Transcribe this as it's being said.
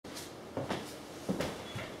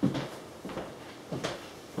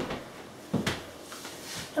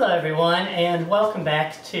Hello everyone, and welcome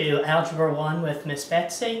back to Algebra 1 with Miss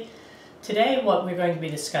Betsy. Today what we're going to be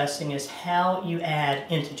discussing is how you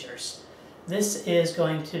add integers. This is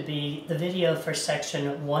going to be the video for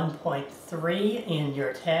section 1.3 in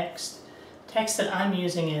your text. Text that I'm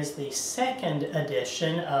using is the second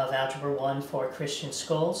edition of Algebra 1 for Christian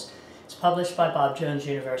schools. It's published by Bob Jones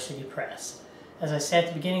University Press. As I said at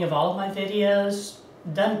the beginning of all of my videos,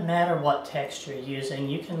 doesn't matter what text you're using.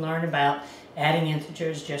 You can learn about adding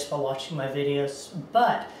integers just by watching my videos,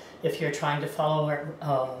 but if you're trying to follow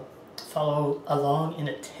along in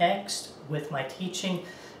a text with my teaching,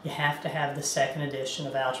 you have to have the second edition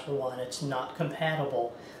of Algebra 1. It's not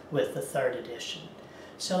compatible with the third edition.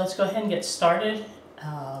 So let's go ahead and get started.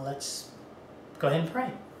 Let's go ahead and pray.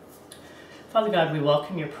 Father God, we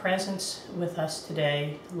welcome your presence with us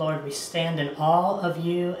today. Lord, we stand in awe of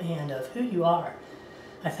you and of who you are.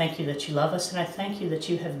 I thank you that you love us, and I thank you that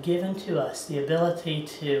you have given to us the ability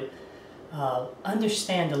to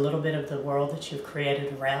understand a little bit of the world that you've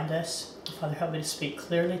created around us. Father, help me to speak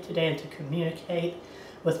clearly today and to communicate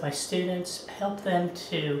with my students. Help them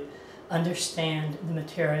to understand the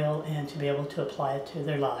material and to be able to apply it to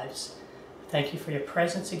their lives. Thank you for your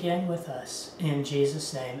presence again with us. In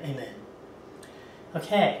Jesus' name, amen.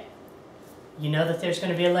 Okay, you know that there's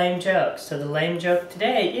going to be a lame joke, so the lame joke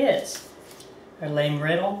today is, or lame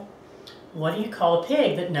riddle, what do you call a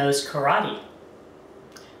pig that knows karate?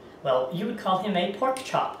 Well, you would call him a pork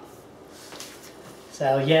chop.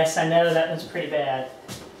 So yes, I know that was pretty bad.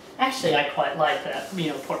 Actually, I quite like that,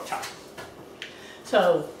 pork chop.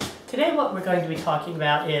 So today what we're going to be talking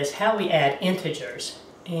about is how we add integers.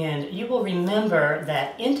 And you will remember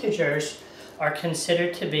that integers are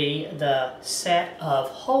considered to be the set of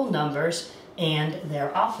whole numbers and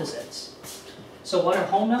their opposites. So what are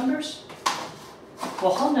whole numbers?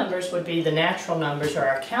 Well, whole numbers would be the natural numbers, or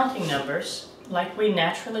our counting numbers, like we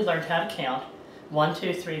naturally learned how to count. 1,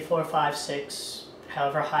 2, 3, 4, 5, 6,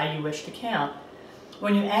 however high you wish to count.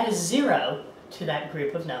 When you add a 0 to that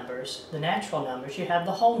group of numbers, the natural numbers, you have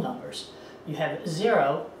the whole numbers. You have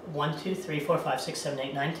 0, 1, 2, 3, 4, 5, 6, 7,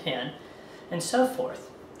 8, 9, 10, and so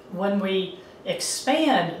forth. When we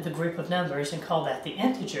expand the group of numbers and call that the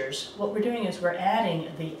integers, what we're doing is we're adding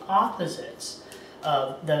the opposites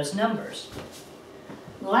of those numbers.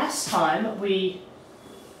 Last time we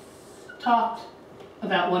talked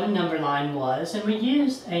about what a number line was, and we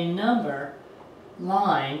used a number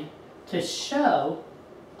line to show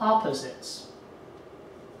opposites.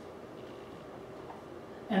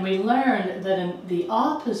 And we learned that the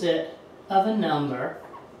opposite of a number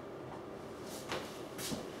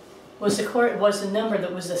was the number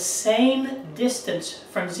that was the same distance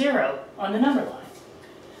from 0 on the number line.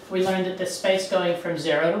 We learned that the space going from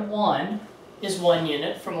 0 to 1 is 1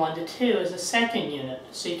 unit, from 1 to 2 is a second unit.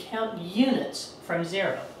 So you count units from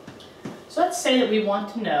 0. So let's say that we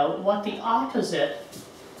want to know what the opposite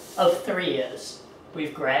of 3 is.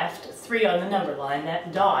 We've graphed 3 on the number line.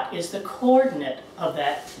 That dot is the coordinate of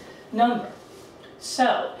that number.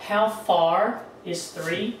 So how far is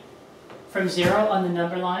 3 from 0 on the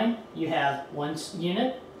number line? You have 1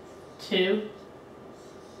 unit, 2,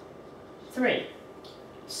 3.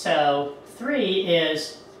 So 3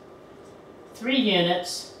 is 3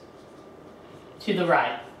 units to the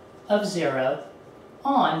right of 0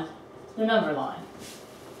 on the number line.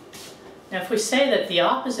 Now if we say that the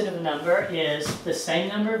opposite of a number is the same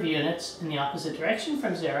number of units in the opposite direction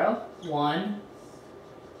from 0, 1,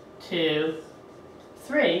 2,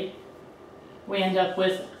 3, we end up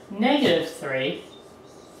with -3,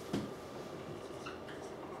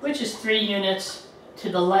 which is 3 units to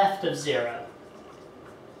the left of 0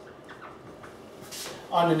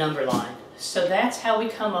 on the number line. So that's how we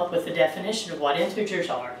come up with the definition of what integers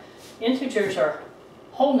are. Integers are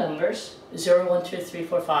whole numbers, 0, 1, 2, 3,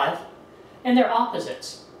 4, 5, and their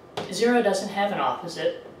opposites. 0 doesn't have an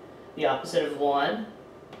opposite. The opposite of 1,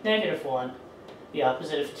 -1. The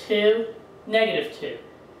opposite of 2, -2.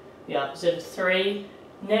 The opposite of 3,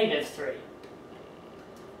 -3.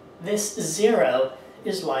 This 0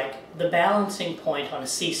 is like the balancing point on a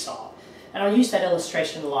seesaw. And I'll use that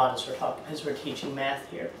illustration a lot as we're teaching math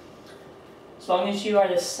here. As long as you are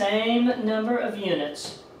the same number of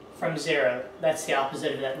units from 0, that's the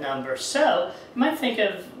opposite of that number. So you might think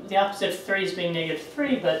of the opposite of 3 as being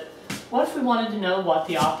 -3, but what if we wanted to know what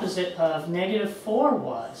the opposite of -4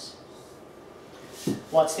 was?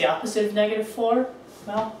 What's the opposite of -4?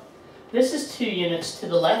 Well, this is 2 units to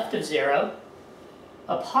the left of 0.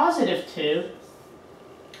 A +2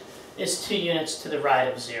 is 2 units to the right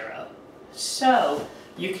of 0. So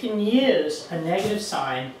you can use a negative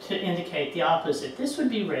sign to indicate the opposite. This would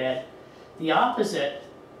be read, the opposite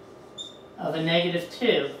of a negative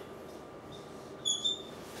 2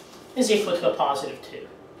 is equal to a positive 2.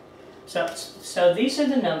 So these are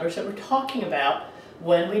the numbers that we're talking about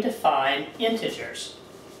when we define integers.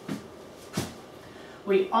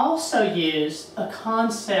 We also use a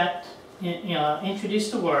concept,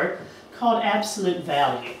 introduced a word called absolute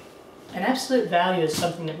value. And absolute value is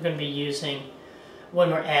something that we're going to be using when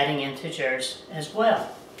we're adding integers as well.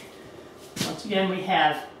 Once again, we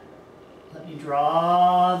have, let me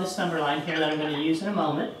draw this number line here that I'm going to use in a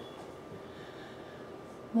moment.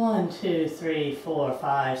 1, 2, 3, 4,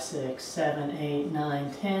 5, 6, 7, 8,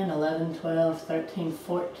 9, 10, 11, 12, 13,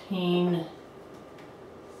 14,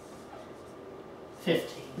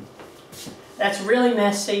 15. That's really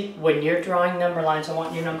messy. When you're drawing number lines, I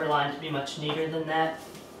want your number line to be much neater than that.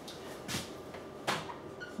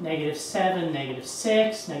 Negative 7, negative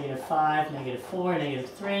 6, negative 5, negative 4, negative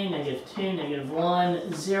 3, negative 2, negative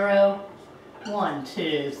 1, 0, 1,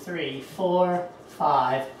 2, 3, 4,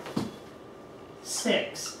 5,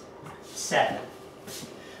 6, 7.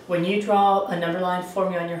 When you draw a number line for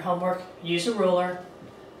me on your homework, use a ruler,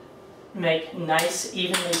 make nice,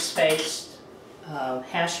 evenly spaced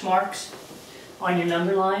hash marks on your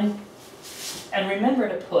number line, and remember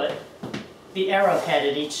to put the arrowhead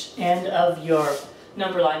at each end of your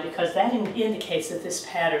number line, because that indicates that this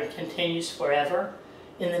pattern continues forever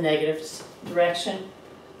in the negative direction,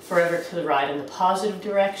 forever to the right in the positive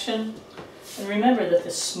direction. And remember that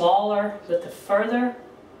the further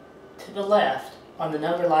to the left on the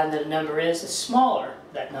number line that a number is, the smaller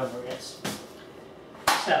that number is.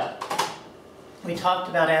 So, we talked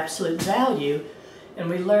about absolute value, and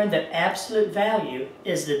we learned that absolute value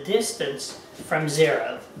is the distance from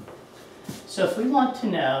 0. So if we want to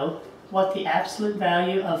know what the absolute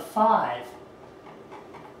value of 5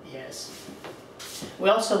 is, we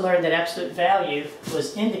also learned that absolute value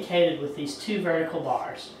was indicated with these two vertical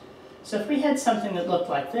bars. So if we had something that looked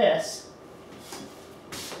like this,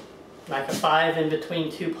 like a 5 in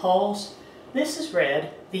between two poles, this is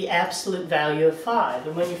read the absolute value of 5.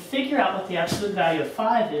 And when you figure out what the absolute value of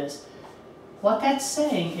 5 is, what that's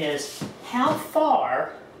saying is how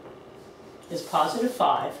far is positive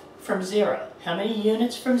 5 from 0? How many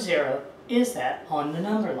units from 0 is that on the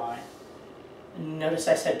number line? And notice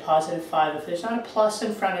I said positive 5. If there's not a plus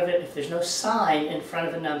in front of it, if there's no sign in front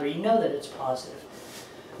of a number, you know that it's positive.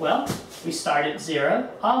 Well, we start at 0.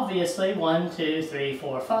 Obviously, 1, 2, 3,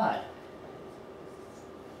 4, 5.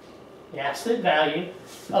 The absolute value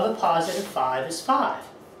of a positive 5 is 5.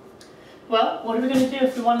 Well, what are we going to do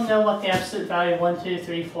if we want to know what the absolute value of 1, 2,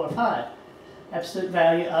 3, 4, 5? Absolute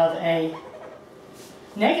value of a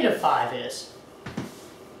negative 5 is.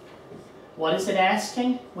 What is it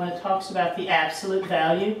asking when it talks about the absolute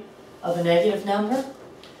value of a negative number?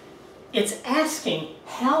 It's asking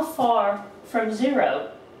how far from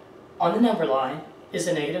 0 on the number line is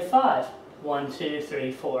a negative 5. 1, 2,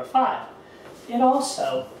 3, 4, 5. It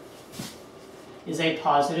also is a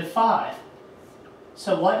positive 5.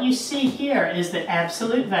 So what you see here is that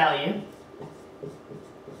absolute value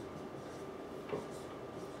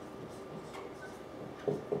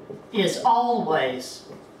is always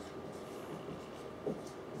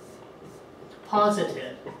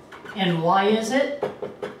positive. And why is it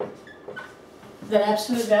that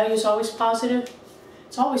absolute value is always positive?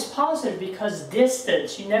 It's always positive because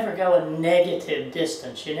distance, you never go a negative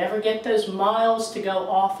distance. You never get those miles to go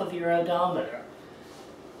off of your odometer.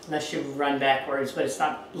 Unless you run backwards, but it's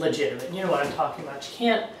not legitimate. You know what I'm talking about. You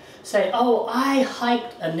can't say, oh, I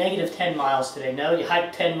hiked a negative 10 miles today. No, you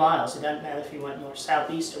hiked 10 miles. It doesn't matter if you went north, south,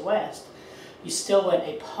 east, or west. You still went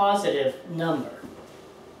a positive number.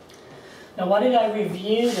 Now, why did I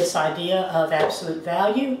review this idea of absolute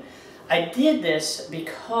value? I did this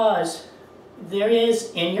because there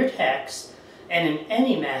is in your text, and in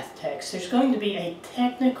any math text, there's going to be a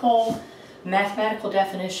technical mathematical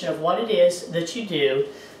definition of what it is that you do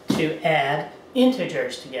to add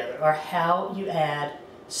integers together, or how you add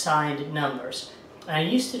signed numbers. And I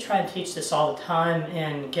used to try and teach this all the time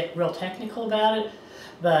and get real technical about it,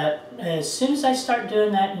 but as soon as I start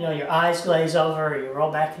doing that, you know, your eyes glaze over, or you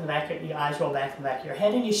roll back in the back, your eyes roll back in the back of your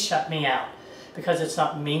head, and you shut me out because it's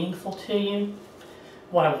not meaningful to you.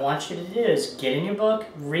 What I want you to do is get in your book,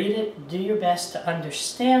 read it, do your best to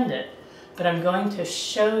understand it, but I'm going to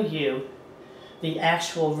show you the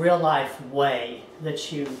actual real-life way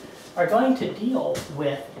that you are going to deal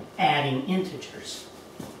with adding integers.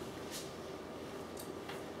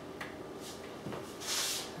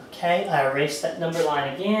 Okay, I erased that number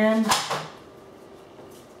line again.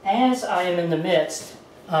 As I am in the midst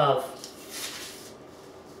of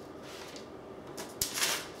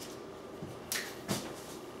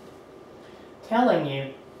telling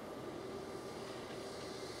you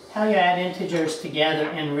how you add integers together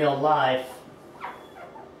in real life.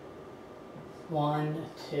 1,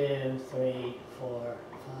 2, 3, 4,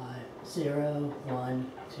 5, 0,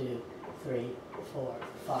 1, 2, 3, 4,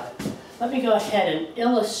 5. Let me go ahead and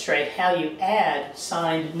illustrate how you add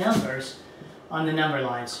signed numbers on the number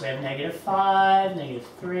line. So we have -5,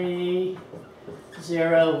 -3,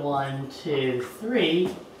 0, 1, 2,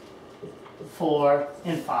 3, 4,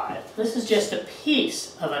 and 5. This is just a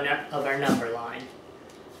piece of our number line.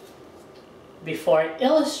 Before I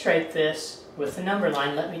illustrate this with the number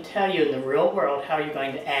line, let me tell you in the real world how you're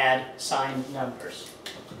going to add signed numbers.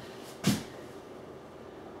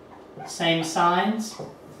 Same signs.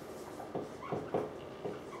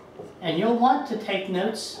 And you'll want to take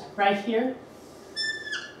notes right here.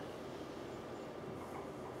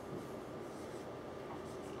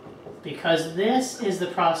 Because this is the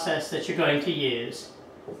process that you're going to use.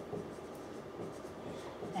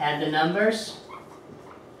 Add the numbers.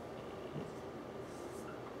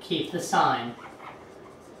 Keep the sign.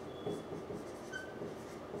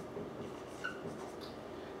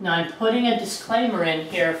 Now I'm putting a disclaimer in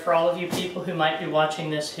here for all of you people who might be watching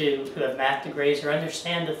this who have math degrees or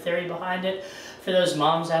understand the theory behind it. For those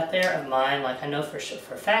moms out there of mine, like I know for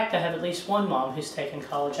a fact I have at least one mom who's taken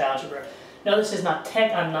college algebra. No, this is not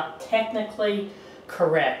I'm not technically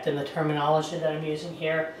correct in the terminology that I'm using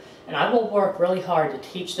here, and I will work really hard to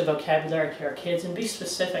teach the vocabulary to our kids and be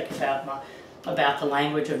specific about the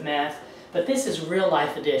language of math. But this is real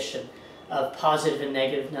life addition of positive and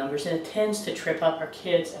negative numbers, and it tends to trip up our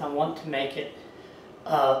kids, and I want to make it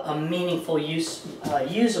a meaningful,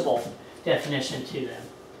 usable definition to them.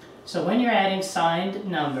 So when you're adding signed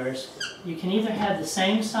numbers, you can either have the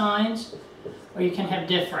same signs or you can have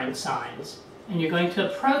different signs, and you're going to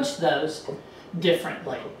approach those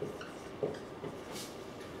differently.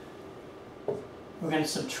 We're going to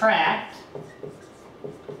subtract,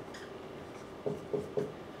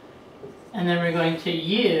 and then we're going to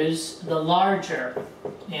use the larger,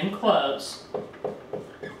 in quotes,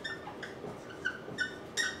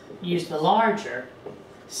 use the larger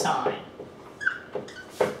sign.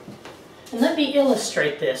 And let me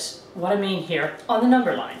illustrate this, what I mean here, on the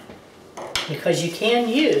number line. Because you can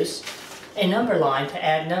use a number line to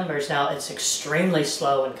add numbers. Now it's extremely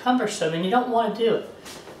slow and cumbersome and you don't want to do it.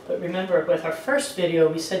 But remember, with our first video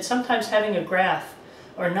we said sometimes having a graph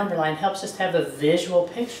or a number line helps us to have a visual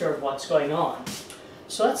picture of what's going on.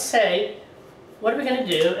 So let's say, what are we going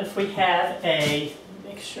to do if we have a,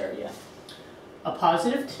 a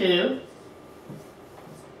positive 2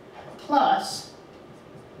 plus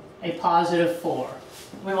a positive 4.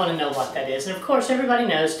 We want to know what that is. And of course, everybody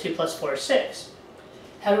knows 2 plus 4 is 6.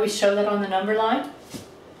 How do we show that on the number line?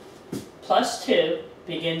 Plus 2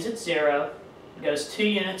 begins at 0, goes 2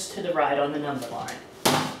 units to the right on the number line.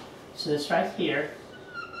 So this right here,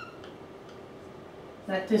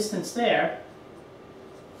 that distance there,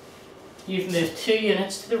 you've moved 2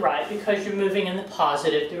 units to the right because you're moving in the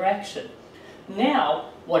positive direction.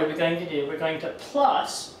 Now, what are we going to do? We're going to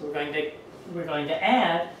plus, we're going to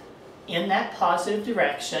add in that positive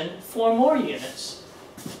direction 4 more units.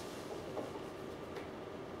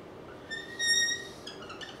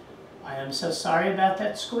 I am so sorry about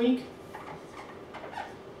that squeak.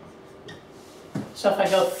 So if I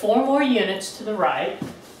go 4 more units to the right,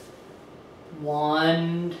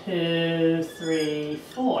 1, 2, 3,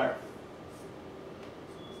 4.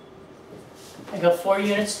 I go 4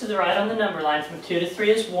 units to the right on the number line. From 2 to 3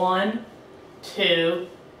 is 1, 2,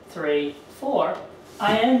 3, 4.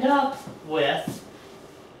 I end up with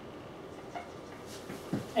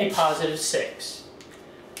a positive 6.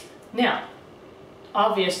 Now,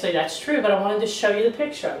 obviously that's true, but I wanted to show you the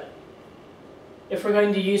picture of it. If we're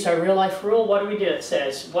going to use our real life rule, what do we do? It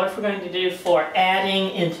says, what if we're going to do for adding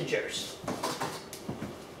integers?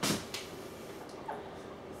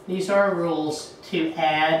 These are our rules to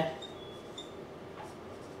add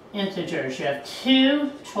integers. You have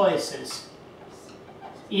 2 choices.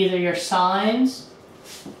 Either your signs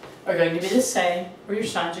are going to be the same, or your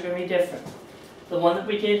signs are going to be different. The one that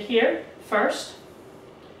we did here first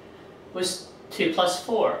was 2 plus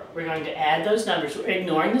 4. We're going to add those numbers. We're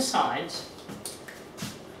ignoring the signs.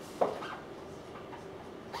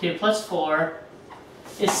 2 plus 4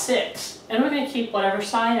 is 6. And we're going to keep whatever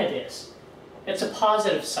sign it is. It's a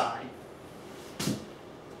positive sign.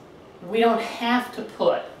 We don't have to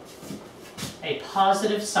put a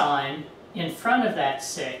positive sign in front of that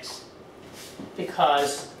 6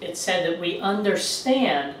 because it said that we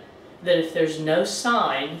understand that if there's no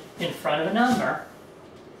sign in front of a number,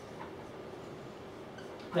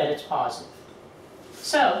 that it's positive.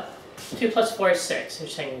 So 2 plus 4 is 6. You're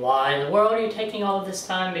saying, why in the world are you taking all of this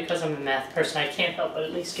time? Because I'm a math person, I can't help but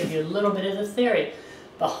at least give you a little bit of the theory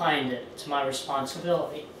behind it. It's my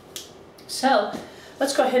responsibility. So,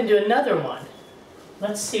 let's go ahead and do another one.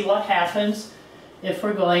 Let's see what happens if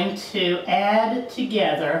we're going to add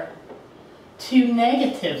together two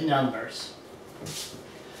negative numbers.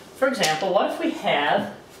 For example, what if we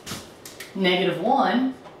have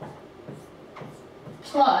 -1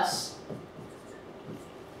 plus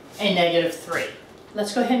a -3?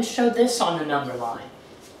 Let's go ahead and show this on the number line.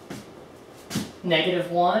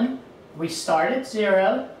 -1, we start at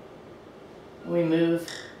 0, we move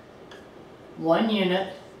 1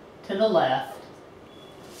 unit to the left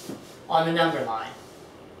on the number line.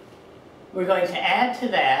 We're going to add to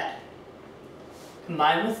that,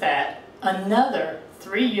 combine with that, another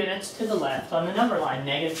 3 units to the left on the number line.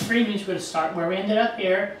 -3 means we're going to start where we ended up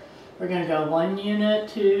here. We're going to go 1 unit,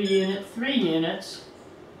 2 unit, 3 units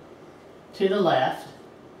to the left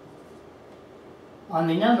on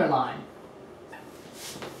the number line.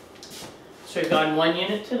 So we've gone 1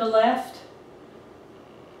 unit to the left.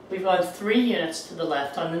 We've gone 3 units to the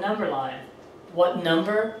left on the number line. What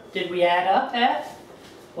number did we add up at?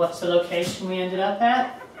 What's the location we ended up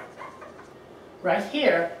at? Right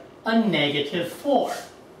here, a -4.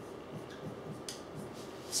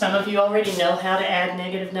 Some of you already know how to add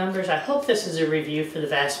negative numbers. I hope this is a review for the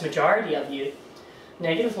vast majority of you.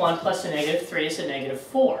 -1 plus a -3 is a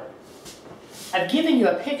 -4. I've given you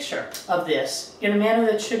a picture of this in a manner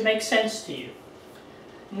that should make sense to you.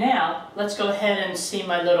 Now, let's go ahead and see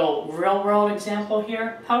my little real-world example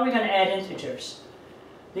here. How are we going to add integers?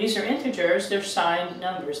 These are integers, they're signed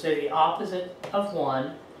numbers. They're the opposite of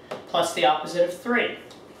 1 plus the opposite of 3.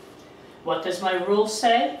 What does my rule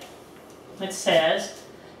say? It says,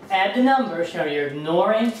 add the numbers. You're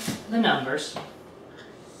ignoring the numbers.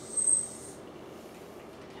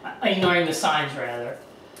 Ignoring the signs, rather.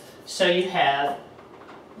 So you have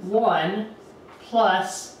 1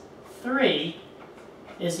 plus 3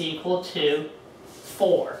 is equal to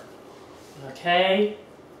 4. Okay?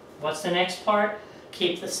 What's the next part?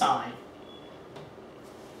 Keep the sign.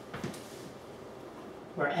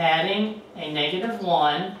 We're adding a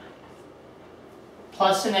 -1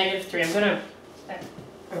 plus a -3. I'm going to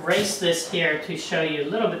erase this here to show you a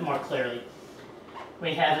little bit more clearly.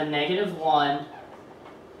 We have a -1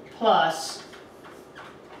 plus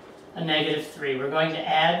a -3. We're going to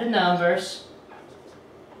add the numbers.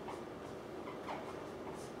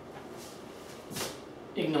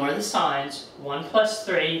 Ignore the signs. 1 plus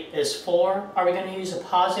 3 is 4. Are we going to use a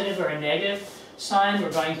positive or a negative sign?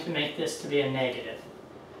 We're going to make this to be a negative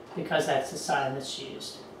because that's the sign that's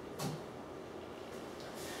used.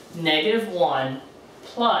 -1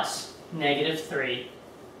 plus -3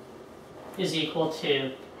 is equal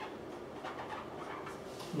to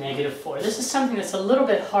 -4. This is something that's a little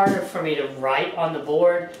bit harder for me to write on the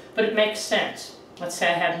board, but it makes sense. Let's say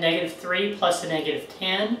I have -3 plus a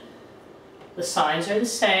 -10. The signs are the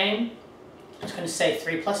same. It's going to say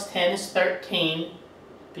 3 plus 10 is 13.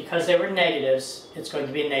 Because they were negatives, it's going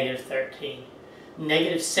to be a -13.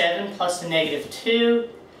 -7 plus a -2.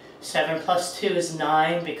 7 plus 2 is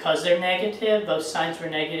 9. Because they're negative, both signs were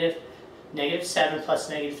negative. -7 plus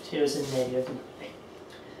 -2 is a -9.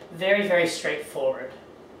 Very, very straightforward.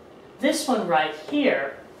 This one right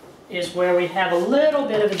here is where we have a little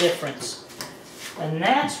bit of a difference. And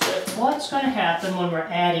that's what's going to happen when we're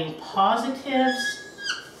adding positives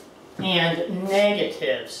and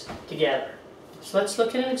negatives together. So let's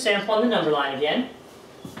look at an example on the number line again.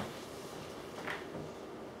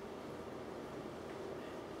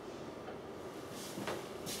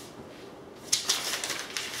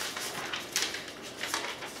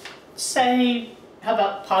 Say, how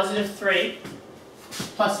about +3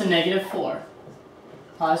 plus a -4?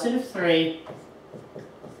 +3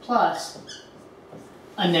 plus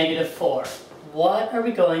a -4. What are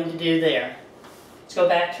we going to do there? Let's go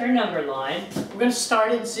back to our number line. We're going to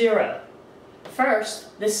start at 0.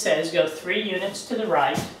 First, this says go 3 units to the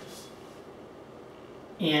right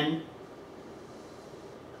in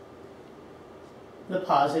the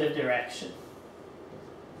positive direction.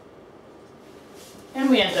 And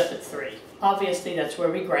we end up at 3. Obviously, that's where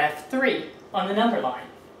we graph 3 on the number line.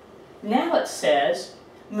 Now it says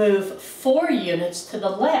move 4 units to the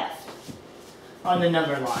left on the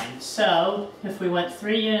number line. So, if we went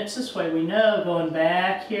 3 units this way, we know going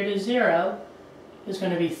back here to 0 is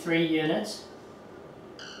going to be 3 units.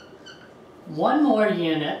 1 more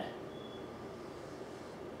unit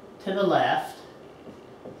to the left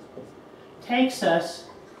takes us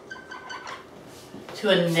to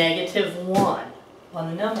a -1 on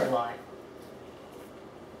the number line.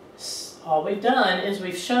 all we've done is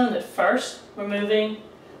we've shown that first we're moving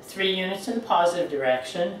 3 units in the positive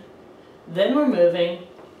direction, then we're moving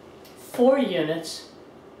 4 units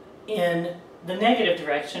in the negative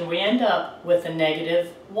direction. We end up with a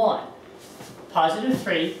negative 1. Positive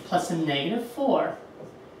 3 plus a negative 4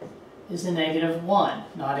 is a negative 1,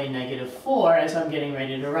 not a negative 4 as I'm getting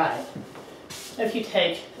ready to write. If you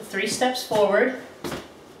take 3 steps forward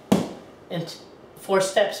and 4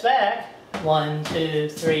 steps back, 1, 2,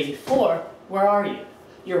 3, 4, where are you?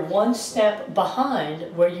 You're 1 step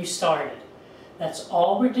behind where you started. That's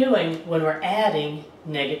all we're doing when we're adding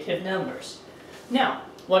negative numbers. Now,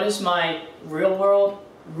 what does my real world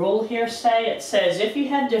rule here say? It says if you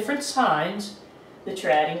have different signs that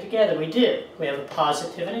you're adding together, we do. We have a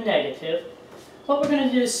positive and a negative. What we're going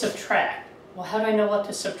to do is subtract. Well, how do I know what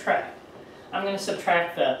to subtract? I'm going to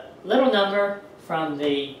subtract the little number from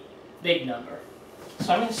the big number.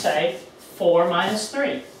 So I'm going to say 4 minus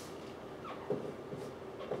 3.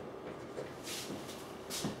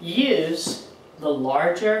 Use the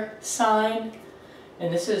larger sign,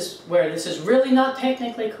 and this is where this is really not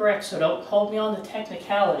technically correct, so don't hold me on the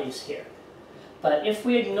technicalities here. But if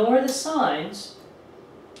we ignore the signs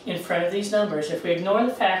in front of these numbers, if we ignore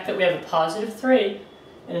the fact that we have a positive 3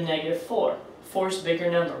 and a negative 4, 4 is a bigger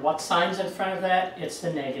number. What sign's in front of that? It's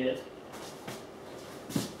the negative.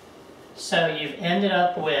 So you've ended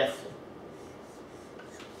up with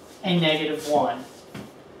a negative 1.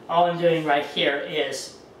 All I'm doing right here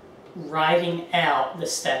is writing out the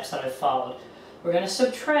steps that I've followed. We're going to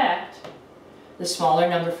subtract the smaller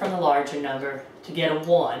number from the larger number to get a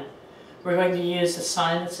 1. We're going to use the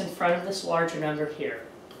sign that's in front of this larger number here,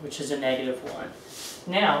 which is a negative 1.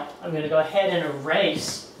 Now, I'm going to go ahead and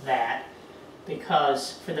erase that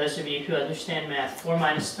because, for those of you who understand math, 4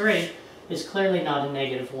 minus 3 is clearly not a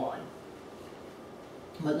negative 1.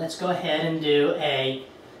 But let's go ahead and do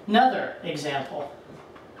another example.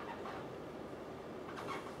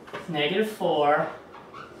 Negative 4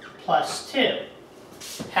 plus 2.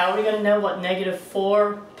 How are we going to know what negative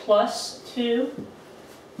 4 plus 2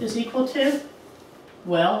 is equal to?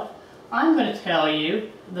 Well, I'm going to tell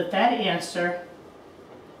you that that answer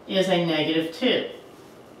is a negative 2.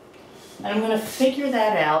 And I'm going to figure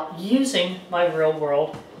that out using my real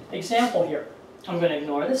world example here. I'm going to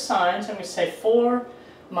ignore the signs. I'm going to say 4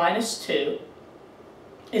 minus 2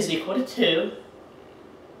 is equal to 2.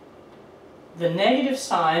 The negative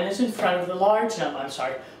sign is in front of the large number. I'm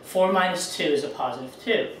sorry, 4 minus 2 is a positive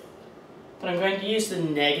 2. But I'm going to use the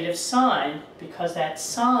negative sign because that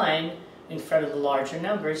sign in front of the larger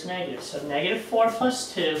number is negative. So negative 4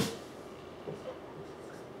 plus 2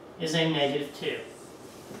 is a negative 2.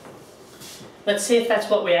 Let's see if that's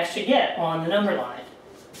what we actually get on the number line.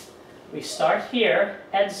 We start here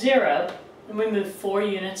at 0, and we move 4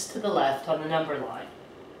 units to the left on the number line.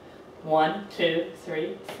 1, 2,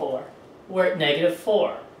 3, 4. We're at negative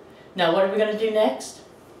 4. Now what are we going to do next?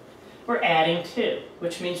 We're adding 2,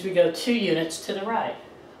 which means we go 2 units to the right.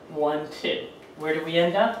 1, 2. Where do we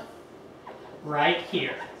end up? Right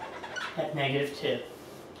here at negative 2.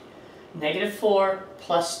 Negative 4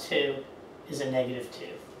 plus 2 is a negative 2.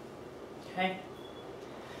 Okay?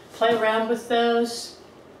 Play around with those.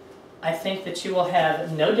 I think that you will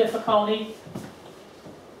have no difficulty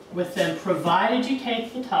with them, provided you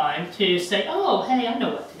take the time to say, oh, hey, I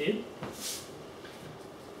know what to do.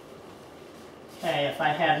 Okay, if I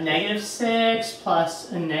have negative 6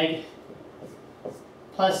 plus a negative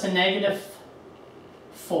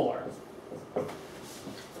 4.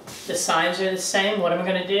 The signs are the same. What am I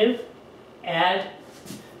going to do? Add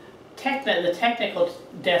the technical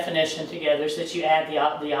definition together is that you add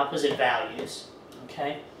the opposite values.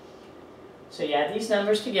 Okay? So you add these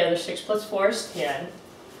numbers together, 6 plus 4 is 10,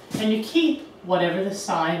 and you keep whatever the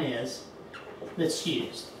sign is that's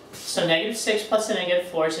used. So negative 6 plus a negative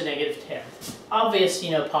 4 is a negative 10. Obviously,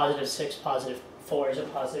 you know, positive 6, positive 4 is a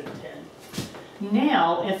positive 10.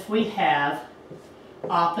 Now, if we have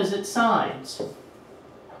opposite signs,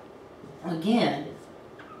 again,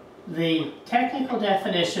 the technical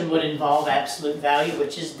definition would involve absolute value,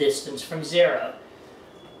 which is distance from 0.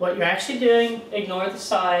 What you're actually doing, ignore the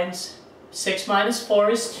signs. 6 minus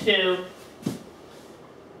 4 is 2.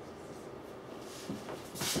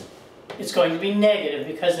 It's going to be negative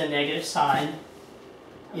because the negative sign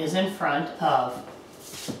is in front of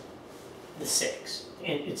the 6.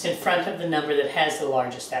 It's in front of the number that has the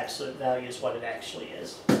largest absolute value is what it actually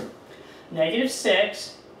is. Negative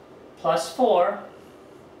 6 plus 4.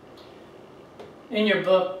 In your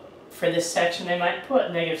book, for this section, they might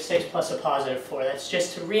put negative 6 plus a positive 4. That's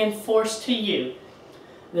just to reinforce to you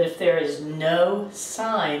that if there is no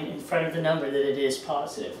sign in front of the number, that it is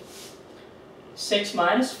positive. 6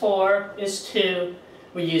 minus 4 is 2.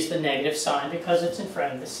 We use the negative sign because it's in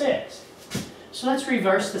front of the 6. So let's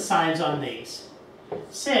reverse the signs on these.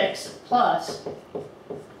 6 plus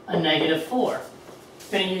a negative 4. We're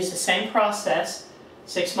going to use the same process.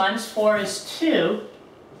 6 minus 4 is 2,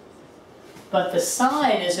 but the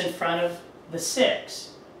sign is in front of the 6.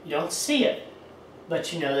 You don't see it,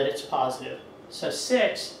 but you know that it's positive. So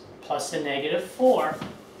 6 plus a negative 4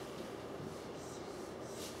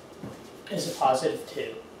 is a positive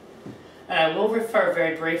 2. We'll refer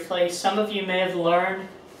very briefly. Some of you may have learned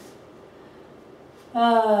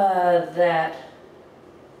that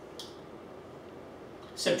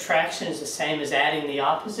subtraction is the same as adding the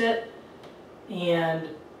opposite, and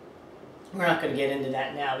we're not going to get into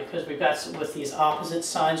that now because we've got with these opposite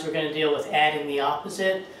signs we're going to deal with adding the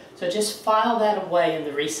opposite. So just file that away in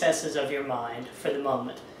the recesses of your mind for the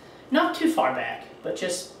moment. Not too far back, but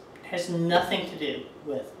just has nothing to do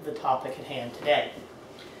with the topic at hand today.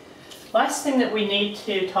 Last thing that we need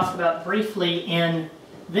to talk about briefly in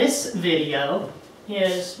this video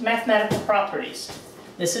is mathematical properties.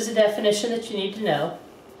 This is a definition that you need to know.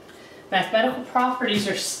 Mathematical properties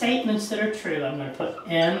are statements that are true. I'm going to put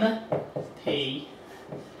MP.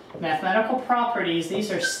 Mathematical properties, these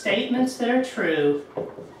are statements that are true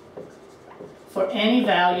for any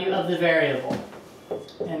value of the variable.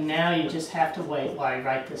 And now you just have to wait while I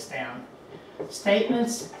write this down.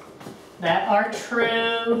 Statements that are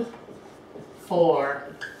true for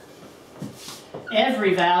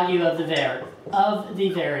every value of the variable.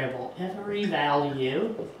 Every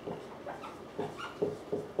value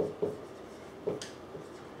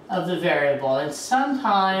of the variable. And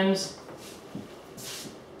sometimes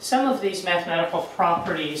some of these mathematical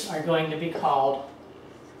properties are going to be called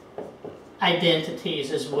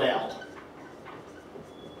identities as well.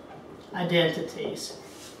 Identities.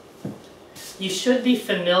 You should be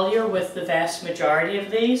familiar with the vast majority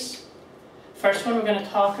of these. First one we're going to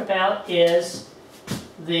talk about is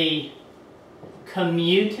the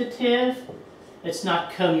commutative. It's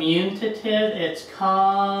not commutative, it's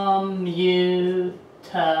commutative.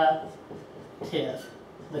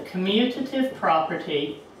 The commutative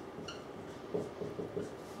property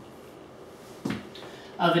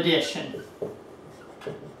of addition.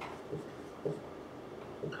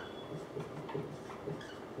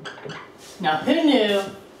 Now, who knew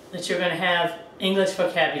that you're going to have English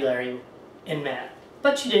vocabulary in math?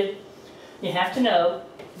 But you do. You have to know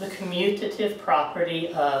the commutative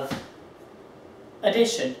property of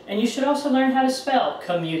addition. And you should also learn how to spell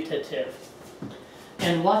commutative.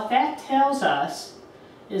 And what that tells us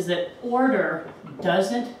is that order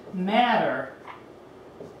doesn't matter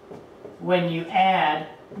when you add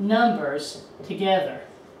numbers together.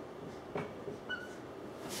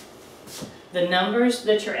 The numbers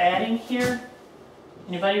that you're adding here,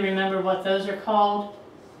 anybody remember what those are called?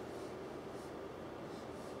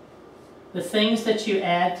 The things that you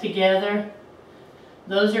add together,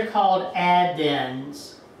 those are called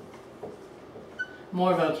addends.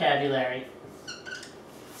 More vocabulary.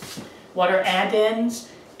 What are addends?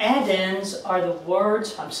 Addends are the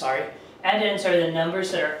words, addends are the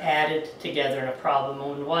numbers that are added together in a problem.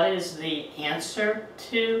 And what is the answer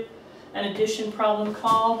to an addition problem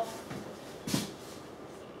called?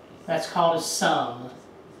 That's called a sum.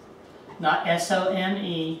 Not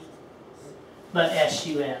S-O-M-E, but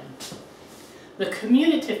S-U-M. The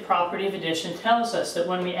commutative property of addition tells us that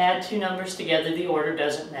when we add two numbers together, the order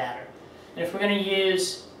doesn't matter. And if we're going to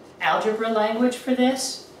use algebra language for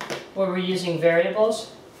this, where we're using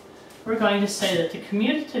variables, we're going to say that the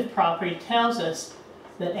commutative property tells us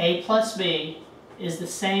that A plus B is the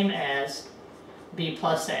same as B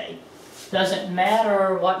plus A. Doesn't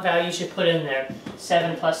matter what values you put in there.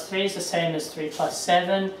 7 plus 3 is the same as 3 plus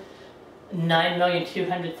 7.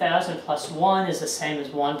 9,200,000 plus 1 is the same as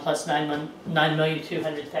 1 plus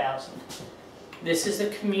 9,200,000. This is the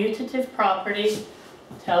commutative property. It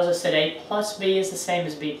tells us that A plus B is the same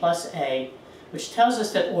as B plus A, which tells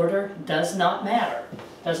us that order does not matter.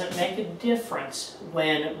 Doesn't make a difference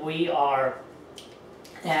when we are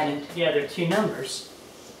adding together two numbers.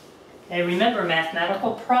 Okay, remember,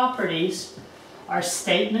 mathematical properties are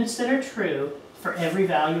statements that are true for every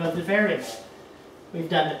value of the variable. We've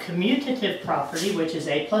done the commutative property, which is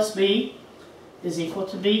A plus B is equal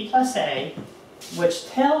to B plus A, which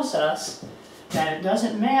tells us that it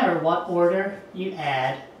doesn't matter what order you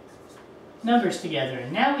add numbers together.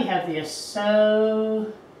 And now we have the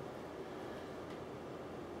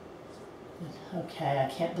I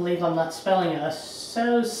can't believe I'm not spelling it.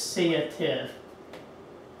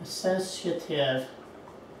 Associative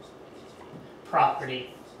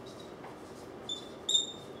property.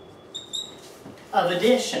 of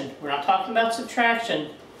addition. We're not talking about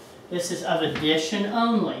subtraction. This is of addition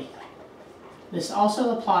only. This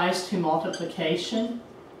also applies to multiplication,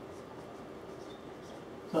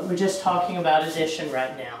 but we're just talking about addition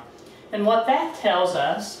right now. And what that tells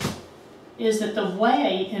us is that the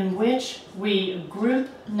way in which we group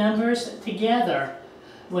numbers together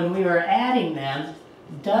when we are adding them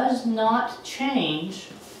does not change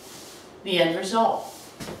the end result.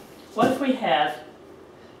 What if we have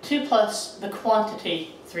 2 plus the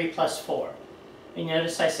quantity 3 plus 4? You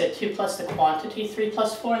notice I said 2 plus the quantity 3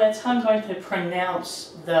 plus 4. That's how I'm going to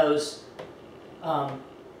pronounce those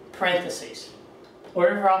parentheses.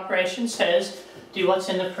 Order of operation says do what's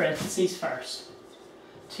in the parentheses first.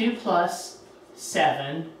 2 plus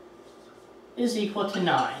 7 is equal to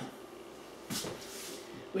 9.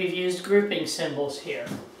 We've used grouping symbols here.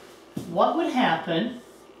 What would happen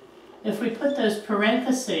if we put those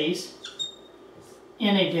parentheses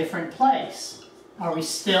in a different place? Are we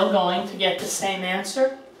still going to get the same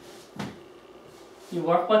answer? You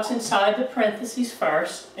work what's inside the parentheses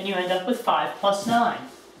first, and you end up with 5 plus 9.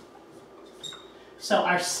 So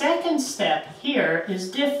our second step here is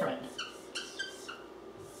different.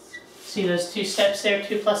 See those two steps there,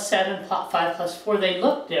 2 plus 7, 5 plus 4, they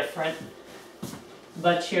look different,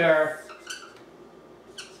 but there's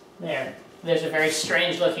a very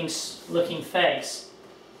strange looking face.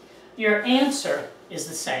 Your answer is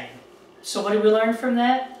the same. So what did we learn from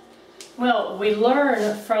that? Well, we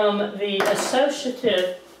learn from the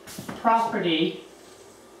associative property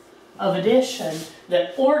of addition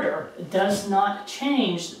that order does not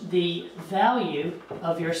change the value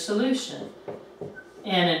of your solution.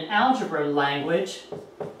 And in algebra language,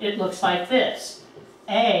 it looks like this.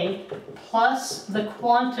 A plus the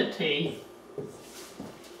quantity,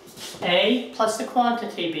 A plus the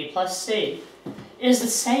quantity, B plus C, is the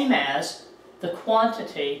same as the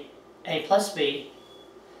quantity, A plus B,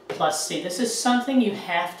 plus C. This is something you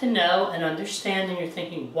have to know and understand, and you're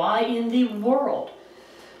thinking, why in the world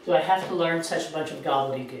do I have to learn such a bunch of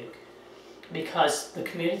gobbledygook? Because the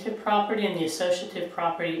commutative property and the associative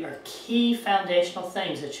property are key foundational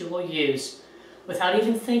things that you will use without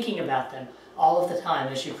even thinking about them all of the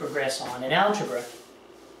time as you progress on in algebra.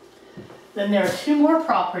 Then there are two more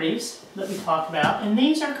properties that we talk about, and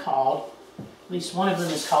these are called, at least one of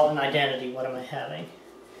them is called an identity. What am I having?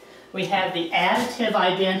 We have the additive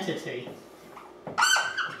identity.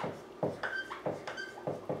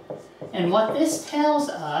 And what this tells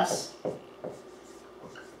us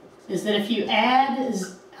is that if you add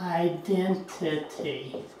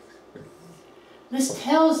identity, this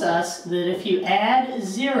tells us that if you add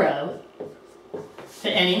 0 to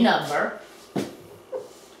any number,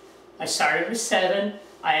 I started with 7,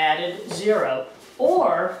 I added 0,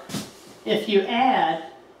 or if you add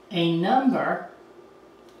a number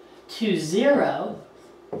to 0,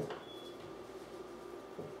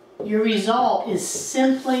 your result is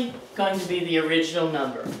simply going to be the original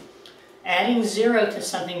number. Adding 0 to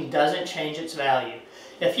something doesn't change its value.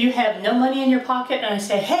 If you have no money in your pocket and I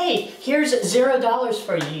say, hey, here's $0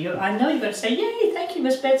 for you, I know you're going to say, yay, thank you,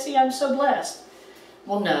 Miss Betsy, I'm so blessed.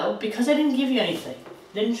 Well, no, because I didn't give you anything.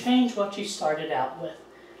 Didn't change what you started out with.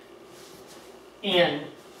 In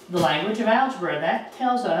the language of algebra, that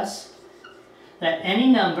tells us that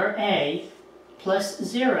any number, A, plus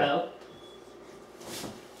 0,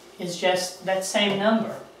 is just that same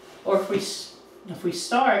number. Or if we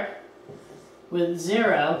start with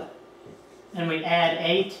 0 and we add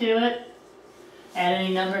A to it, add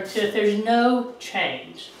any number to it, there's no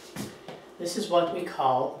change. This is what we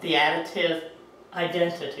call the additive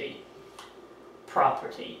identity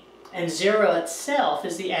property. And 0 itself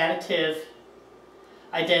is the additive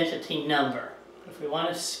identity number. If we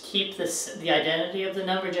want to keep the identity of the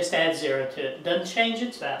number, just add 0 to it. It doesn't change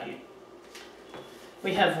its value.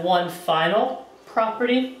 We have one final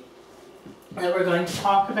property that we're going to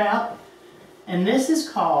talk about, and this is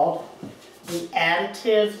called the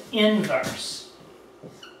additive inverse.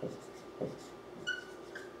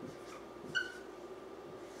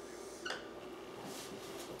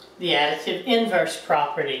 The additive inverse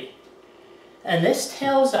property. And this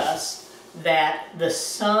tells us that the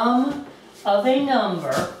sum of a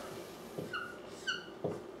number,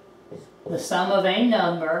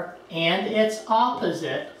 and its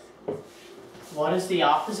opposite, what is the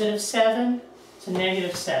opposite of 7? It's a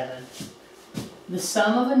negative 7. The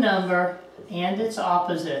sum of a number and its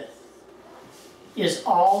opposite is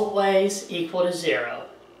always equal to 0.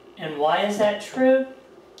 And why is that true?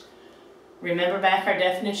 Remember back our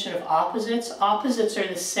definition of opposites? Opposites are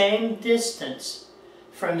the same distance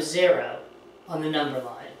from 0 on the number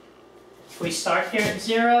line. If we start here at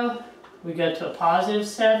 0, we go to a positive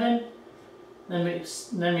 7,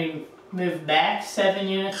 then we move back 7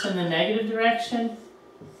 units in the negative direction.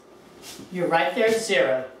 You're right there at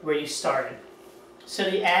 0 where you started. So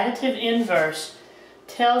the additive inverse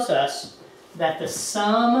tells us that the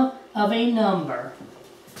sum of a number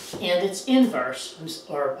and its inverse,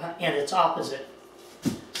 and its opposite,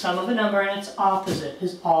 sum of a number and its opposite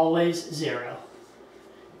is always 0.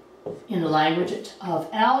 In the language of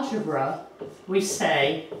algebra, we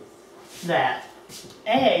say that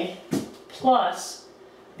A plus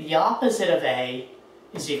the opposite of A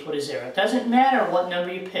is equal to 0. It doesn't matter what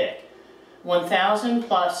number you pick. 1,000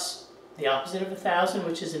 plus the opposite of 1,000,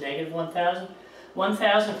 which is a negative 1,000.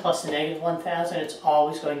 1,000 plus a negative 1,000, it's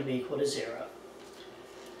always going to be equal to 0.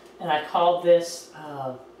 And I called this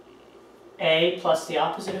A plus the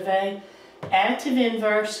opposite of A. Additive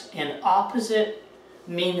inverse and opposite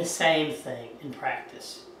mean the same thing in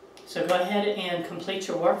practice. So go ahead and complete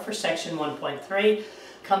your work for section 1.3.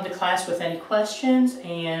 Come to class with any questions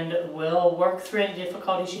and we'll work through any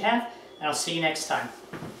difficulties you have, and I'll see you next time.